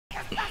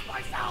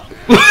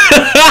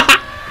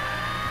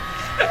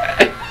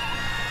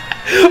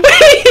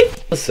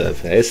What's up,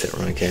 fam? It's a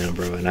Run Cam,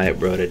 bro. Tonight,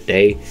 bro,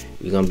 today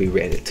we're gonna be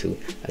ready to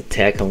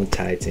Attack on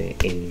Titan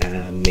in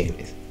 9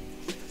 minutes.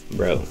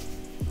 Bro,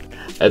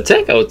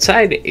 Attack on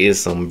Titan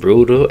is some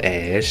brutal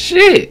ass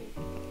shit.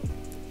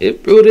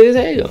 It's brutal as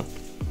hell.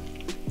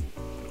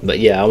 But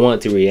yeah, I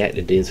wanted to react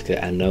to this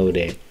because I know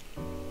that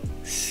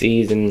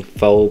season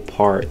 4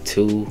 part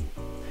 2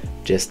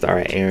 just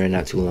started airing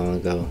not too long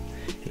ago.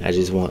 And I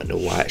just wanted to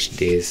watch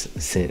this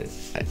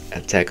since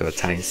Attack on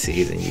Titan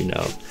season, you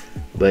know.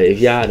 But if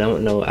y'all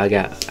don't know, I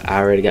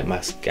already got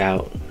my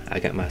scout. I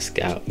got my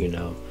scout, you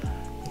know,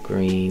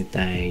 green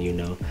thing, you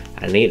know.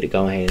 I need to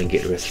go ahead and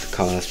get the rest of the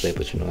cosplay,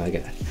 but you know, I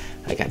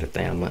got the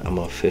thing. I'm an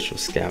official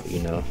scout,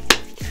 you know.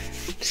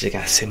 Just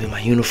gotta send me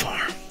my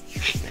uniform.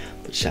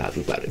 But y'all,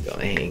 we about to go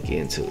ahead and get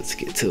into it. Let's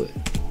get to it.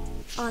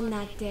 On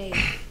that day,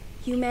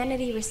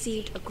 humanity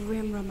received a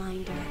grim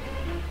reminder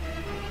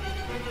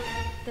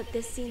that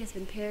this scene has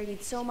been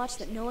parodied so much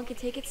that no one can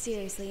take it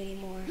seriously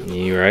anymore.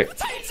 You right? The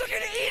Titans are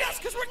gonna eat us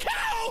because we're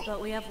cow!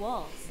 But we have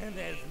walls. And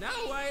there's no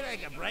way they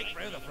can break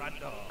through the front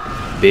door.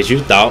 Bitch,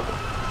 you thought?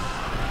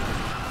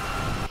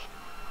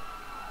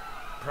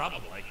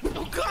 Probably.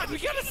 Oh God, we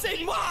gotta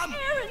save Mom!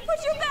 Aaron,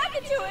 put your back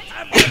into it!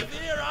 I'm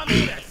here, I'm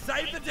here to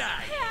save the day!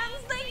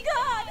 Hands, thank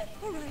God!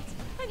 Alright,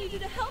 I need you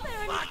to help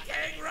Aaron.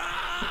 Fucking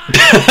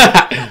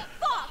run!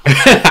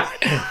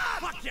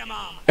 Fuck your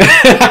mom!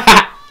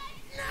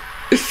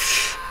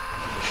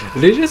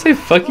 Did you just say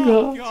fuck you,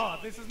 Oh all? God,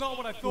 this is not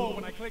what I thought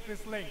when I clicked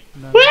this link.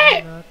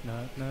 What? When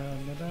I'm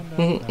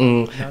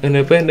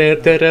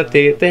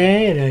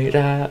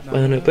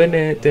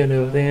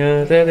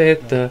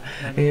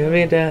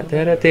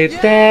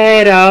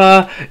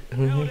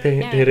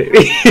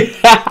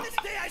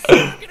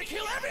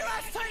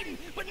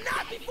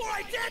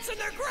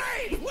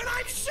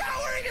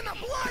showering in the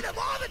blood of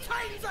all the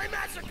Titans I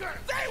massacre,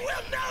 they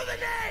will know the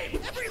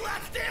name! Every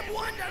last damn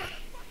one of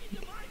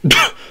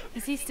them!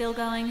 Is he still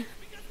going?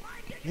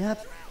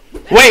 Yep.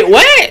 Wait,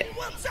 what?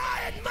 Will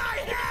die in my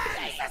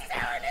hands!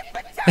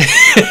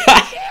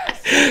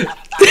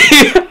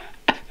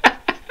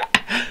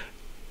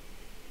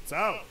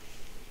 So,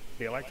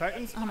 feel like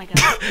Titans? Oh my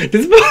God.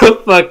 This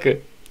motherfucker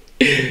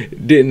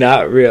did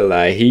not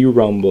realize he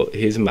rumbled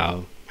his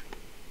mouth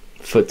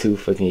for 2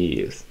 fucking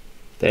years.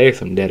 There's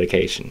some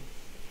dedication.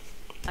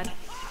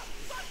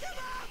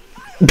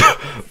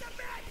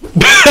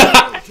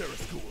 Military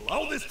school.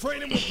 All this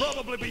training will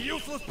probably be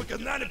useless because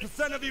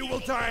 90% of you will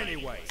die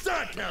anyway.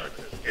 Side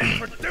characters,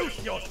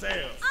 introduce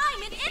yourselves.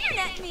 I'm an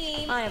internet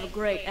meme! I have a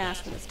great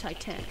ass for this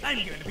Titanic. I'm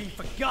going to be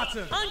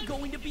forgotten. I'm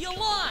going to be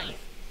alive!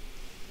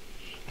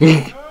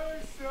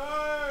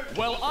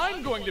 Well,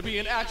 I'm going to be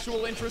an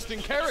actual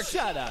interesting character.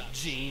 Shut up,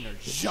 Gene or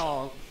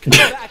Jean. Come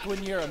back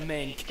when you're a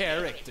main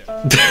character.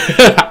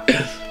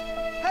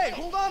 Hey,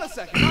 hold on a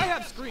second. I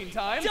have screen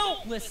time.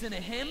 Don't listen to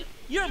him.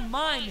 You're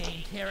my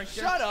main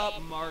character. Shut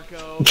up,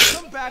 Marco.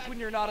 Come back when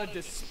you're not a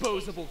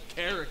disposable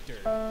character.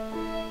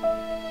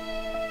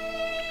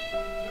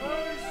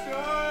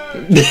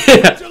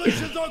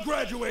 Congratulations on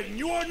graduating.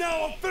 You are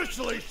now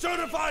officially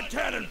certified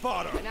cannon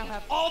fodder. I now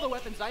have all the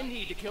weapons I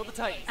need to kill the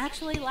Titans.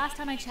 Actually, last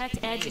time I checked,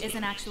 Edge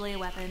isn't actually a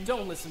weapon.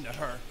 Don't listen to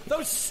her.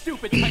 Those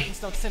stupid Titans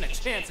don't stand a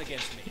chance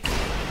against me.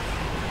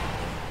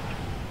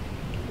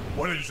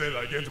 Why did you say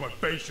that again to my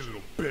face, you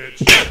little bitch?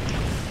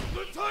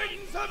 The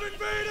Titans have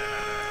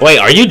invaded! Wait,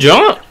 are you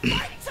drunk?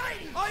 Fight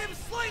Titan! I am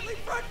slightly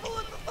fretful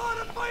at the thought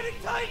of fighting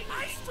Titan!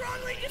 I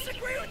strongly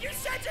disagree with your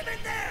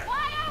sentiment there!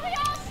 Why are we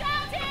all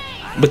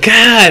shouting?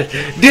 Because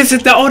this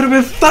is the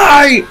ultimate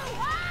fight!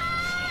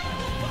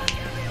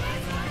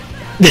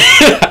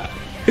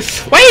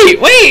 Wait.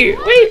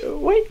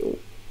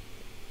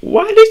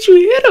 Why did you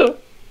hit her?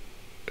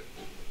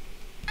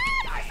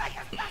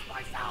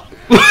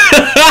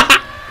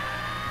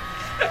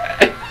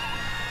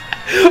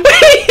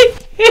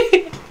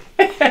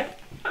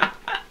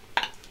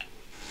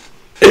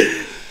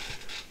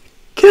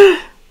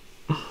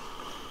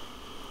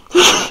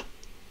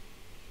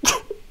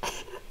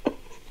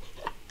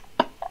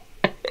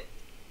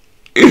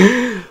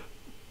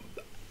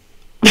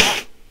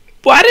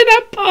 Why did I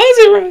pause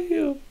it right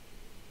here?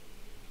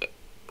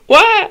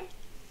 Why?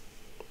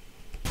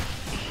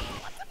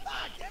 What the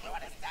fuck?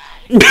 Everyone is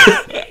dead!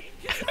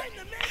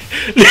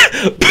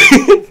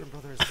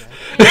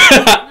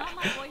 Not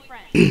my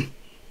boyfriend.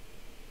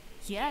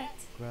 Yet.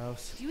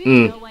 Gross. Do you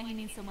even know why he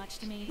means so much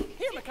to me?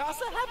 Here,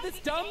 Mikasa, have this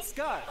dumb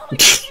scarf. Oh my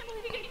God, I can't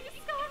believe he gave me this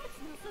scarf. It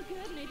smells so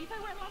good. Maybe if I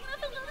wear it long enough,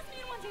 he'll notice me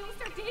and one day we'll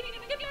start dating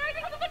and get married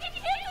and have a bunch of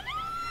kids.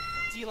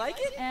 Do you like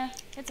it?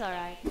 It's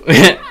alright.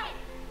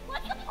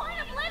 What's the point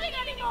of living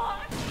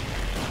anymore?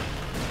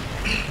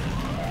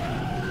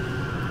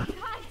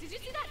 Guys, did you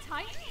see that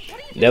Titan? What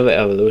do you think Never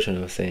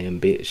evolution of saying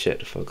bitch shut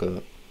the fuck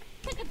up.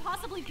 it could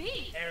possibly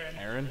be?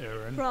 Aaron.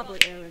 Probably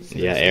Aaron.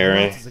 Yeah,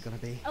 Aaron. What else is it gonna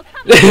be? Oh,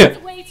 come on.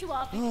 It's way too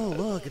often. Oh,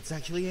 look, it's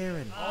actually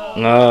Aaron.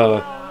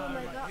 No.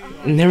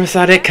 Never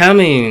saw that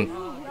coming.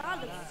 Oh, wow,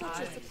 that's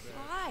such a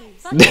surprise.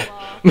 First of all,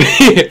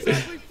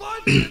 Exactly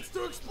 5 minutes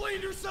to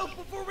explain yourself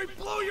before we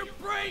blow your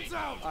brains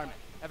out! Armin,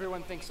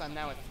 everyone thinks I'm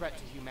now a threat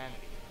to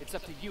humanity. It's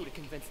up to you to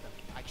convince them.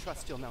 I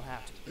trust you'll know how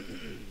to.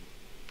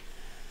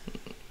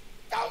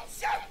 Don't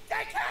shoot,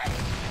 dickhead!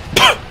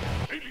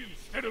 Maybe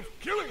instead of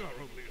killing our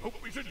only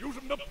hope, we should use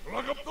them to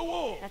plug up the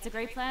wall. That's a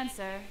great plan,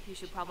 sir. You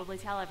should probably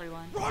tell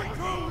everyone.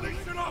 Righto,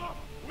 listen up!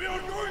 We are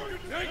going to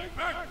take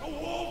back the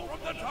wall from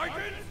the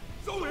Titans.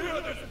 So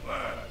hear this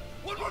plan.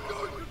 What we're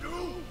going to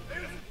do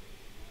is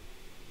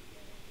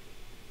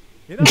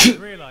He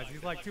doesn't realize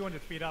he's like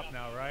 200 feet up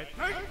now, right?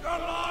 take their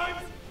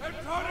lives and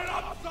turn it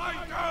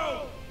upside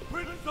down,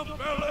 Prince of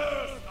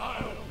Bel-Air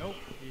style. Nope,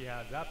 he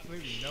has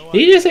absolutely no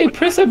Did you just say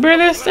Prince of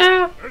Bel-Air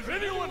style? Does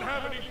anyone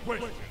have any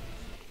questions?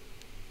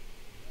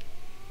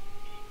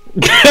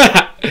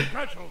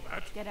 Cancel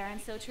that. Get Aaron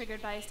so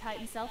triggered by his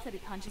Titan self that he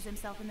punches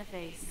himself in the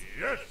face.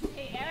 Yes.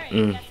 Hey,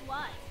 Aaron, guess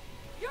what?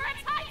 You're a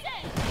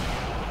Titan!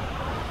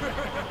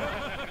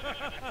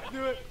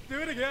 Do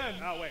it again.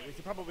 Oh wait, we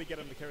should probably get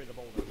him to carry the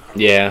boulder.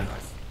 Yeah.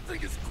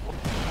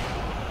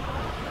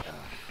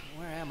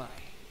 Where am I?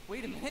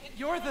 Wait a minute,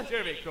 you're the...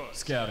 Survey Corps.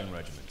 Scouting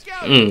Regiment.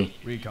 Scout!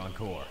 Recon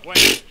Corps.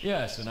 Wait.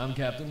 Yes, and I'm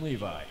Captain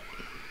Levi.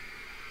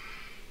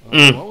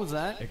 What was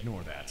that?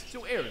 Ignore that.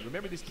 So Aaron,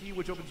 remember this key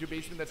which opens your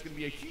basement that's going to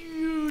be a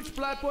huge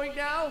plot point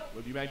now?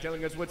 Would you mind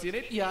telling us what's in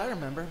it? Yeah, I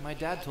remember. My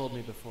dad told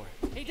me before.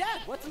 Hey,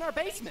 Dad, what's in our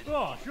basement?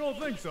 Oh, sure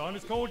thing, son.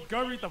 It's called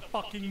Go Read the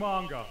Fucking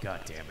Manga.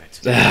 God damn it.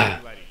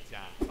 Bloody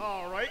time.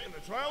 All right, in the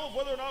trial of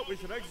whether or not we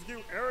should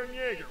execute Aaron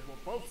Yeager, will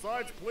both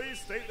sides please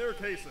state their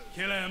cases?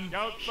 Kill him.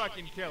 Don't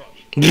fucking kill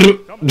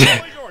him.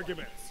 Compelling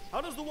arguments. How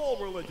does the wall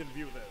religion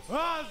view this?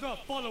 As a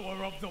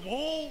follower of the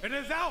wall, it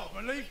is our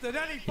belief that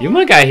any You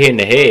might got hit in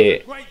the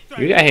head.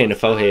 You got hit in the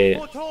forehead.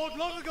 Foretold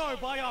long ago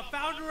by our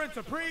founder and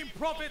supreme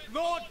prophet,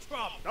 Lord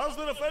Trump. Does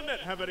the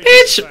defendant have anything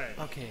Bitch! to say?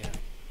 Okay,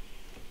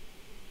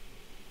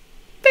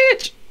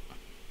 Bitch.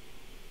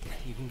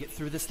 you can get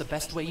through this the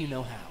best way you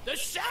know how. Does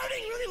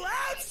shouting really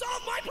loud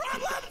solve my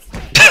problems?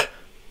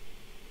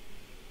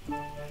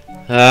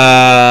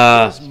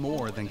 It's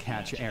more than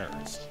catch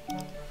errors.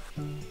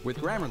 With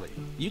Grammarly,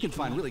 you can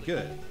find really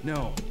good,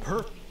 no,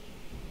 perfect.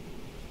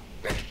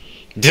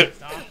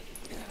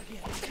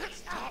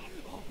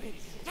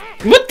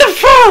 What the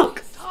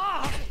fuck?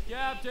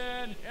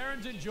 Captain,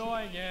 Aaron's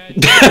enjoying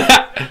it.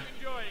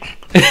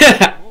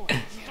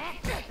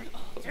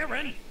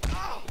 Aaron!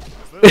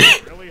 Is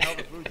this really how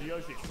the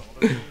Fujiyoshi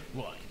solved it?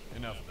 Look,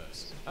 enough of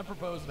this. I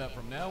propose that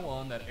from now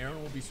on that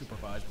Aaron will be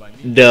supervised by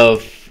me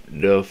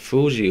The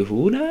Fuji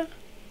who now?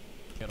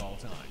 at all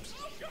times.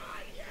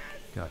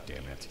 God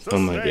damn it. Oh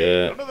my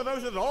god. Under the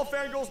notion that all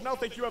fangirls now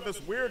think you have this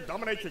weird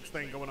dominatrix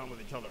thing going on with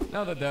each other.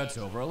 Now that that's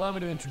over, allow me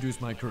to introduce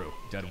my crew.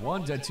 Dead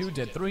 1, Dead 2,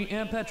 Dead 3,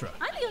 and Petra.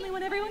 I'm the only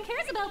one everyone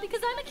cares about because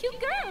I'm a cute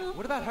girl.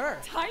 What about her?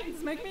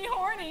 Titans make me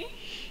horny.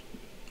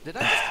 Did I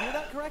just hear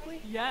that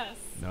correctly? Yes.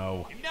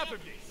 No. Enough of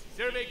this.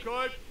 Survey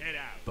Corps, head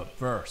out. But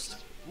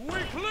first. We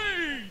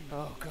clean!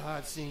 Oh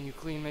God, seeing you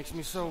clean makes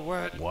me so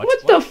wet. What?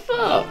 What the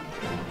fuck?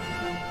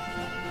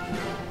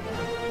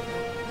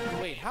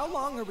 Wait, how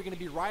long are we gonna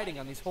be riding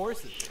on these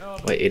horses?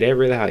 Wait, is that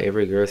really how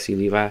every girl see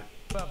Levi?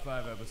 About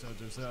 5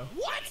 episodes or so.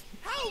 What?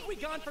 How have we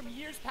gone from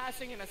years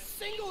passing in a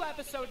single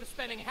episode to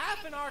spending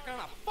half an arc on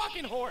a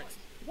fucking horse?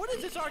 What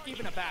is this arc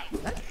even about?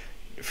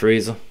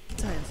 Frieza.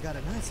 Titan's got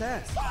a nice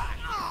ass.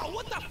 Oh,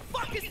 what the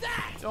fuck is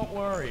that? Don't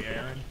worry,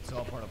 Aaron. It's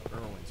all part of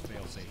Irwin's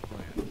failsafe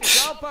plan.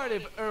 It's all part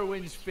of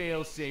Irwin's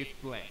fail-safe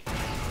plan.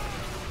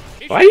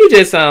 Why you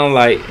just sound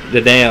like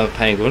the damn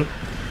penguin?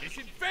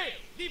 Mission failed.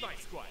 Levi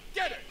squad,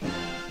 get her.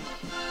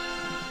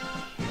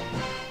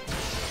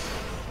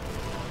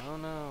 Oh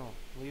no,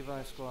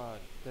 Levi squad,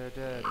 they're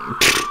dead.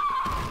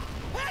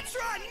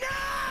 Petra,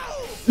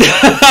 no!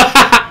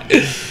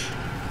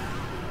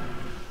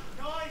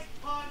 Nice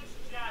punch,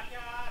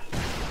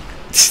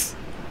 jackass!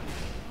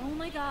 Oh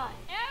my god.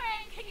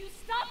 Aaron, can you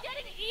stop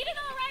getting eaten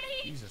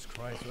already? Jesus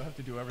Christ, do I have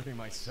to do everything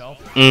myself?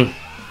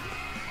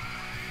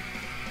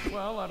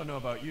 Well, I don't know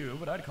about you,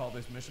 but I'd call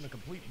this mission a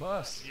complete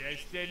bust.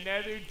 Just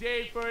another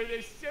day for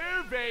the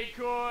Survey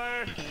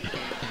Corps.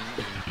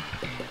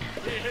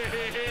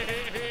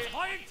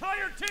 My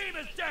entire team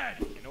is dead!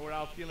 I know we're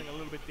all feeling a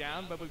little bit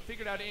down, but we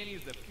figured out Annie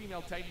is the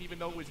female Titan even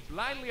though it was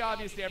blindly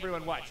obvious to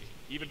everyone watching,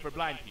 even for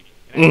blind people.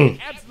 And I have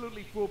an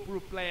absolutely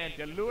foolproof plan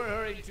to lure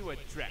her into a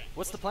trap.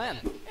 What's the plan?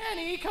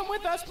 Annie, come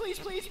with us, please,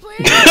 please, please.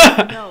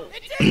 No,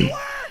 it didn't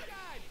work!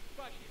 God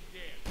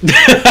fucking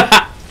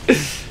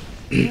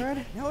damn.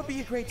 Aaron, now would be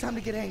a great time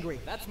to get angry.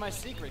 That's my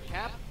secret,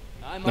 Cap.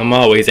 I'm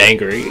always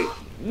angry.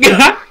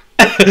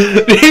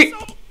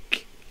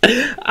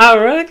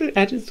 Ironically,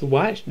 I just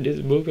watched this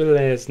movie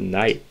last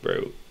night,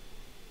 bro.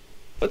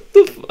 What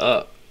the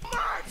fuck?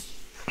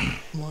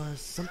 Was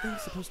something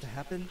supposed to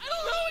happen? I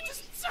don't know, it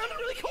just sounded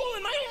really cool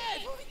in my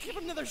head. Let me give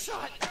it another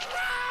shot. It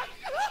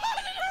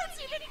hurts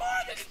even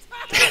more this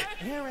time.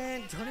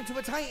 Aaron, turn into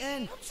a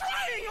Titan. I'm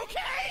trying,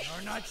 okay?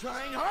 You're not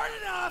trying hard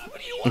enough! What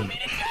do you want me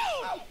to do?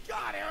 Oh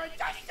god, Aaron,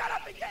 just shut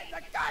up and get in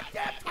the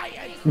goddamn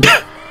Titan!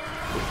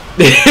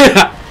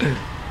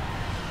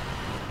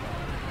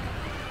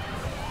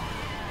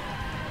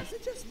 Is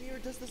it just me or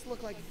does this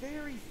look like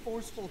very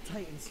forceful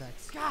Titan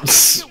sex. God,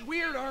 that's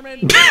weird, Armin.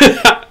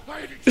 I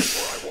can get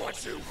what I want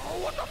to. Oh,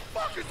 what the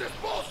fuck is this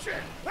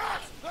bullshit?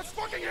 Axe! That's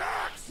fucking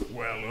Axe!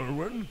 Well,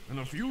 Erwin, in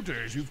a few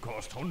days you've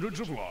cost hundreds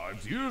of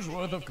lives, years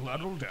worth of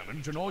collateral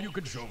damage, and all you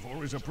can show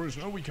for is a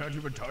prisoner we can't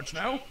even touch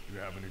now? Do you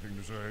have anything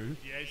to say?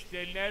 Just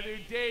another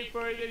day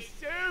for the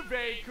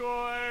Survey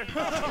Corps.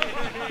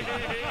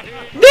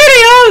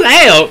 Video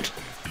out.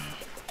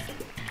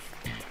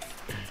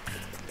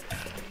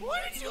 Why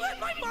did you let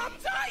my mom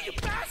die, you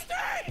bastard?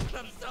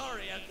 I'm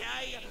sorry,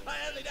 okay? I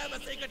only know the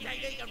secret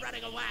technique of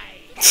running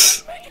away.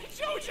 Make a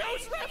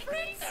JoJo's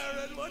reference?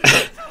 Aaron, what are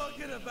you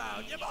talking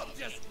about? Your mom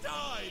just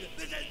died.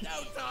 This is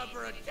no time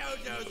for a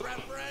JoJo's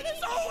reference.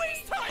 There's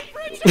always time for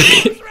a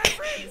JoJo's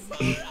reference.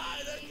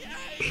 Alright,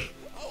 okay.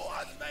 I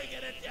was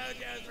making a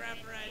JoJo's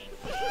reference.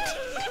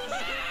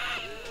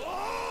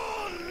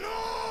 Oh, no!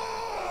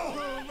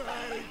 Oh,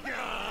 my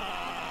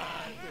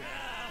God!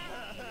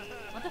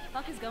 What the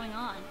fuck is going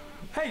on?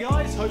 Hey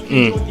guys, hope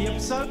you enjoyed the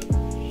episode.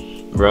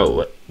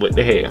 Bro, what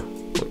the hell?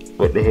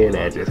 What the hell did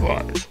I just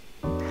watch?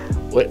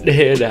 What the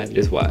hell did I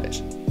just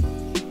watch?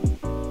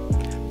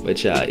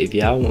 But y'all, if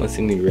y'all want to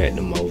see me react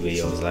to more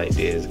videos like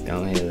this,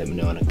 go ahead and let me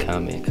know in the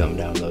comment. Comment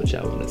down below what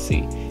y'all want to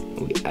see.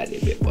 We out there,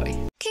 big boy.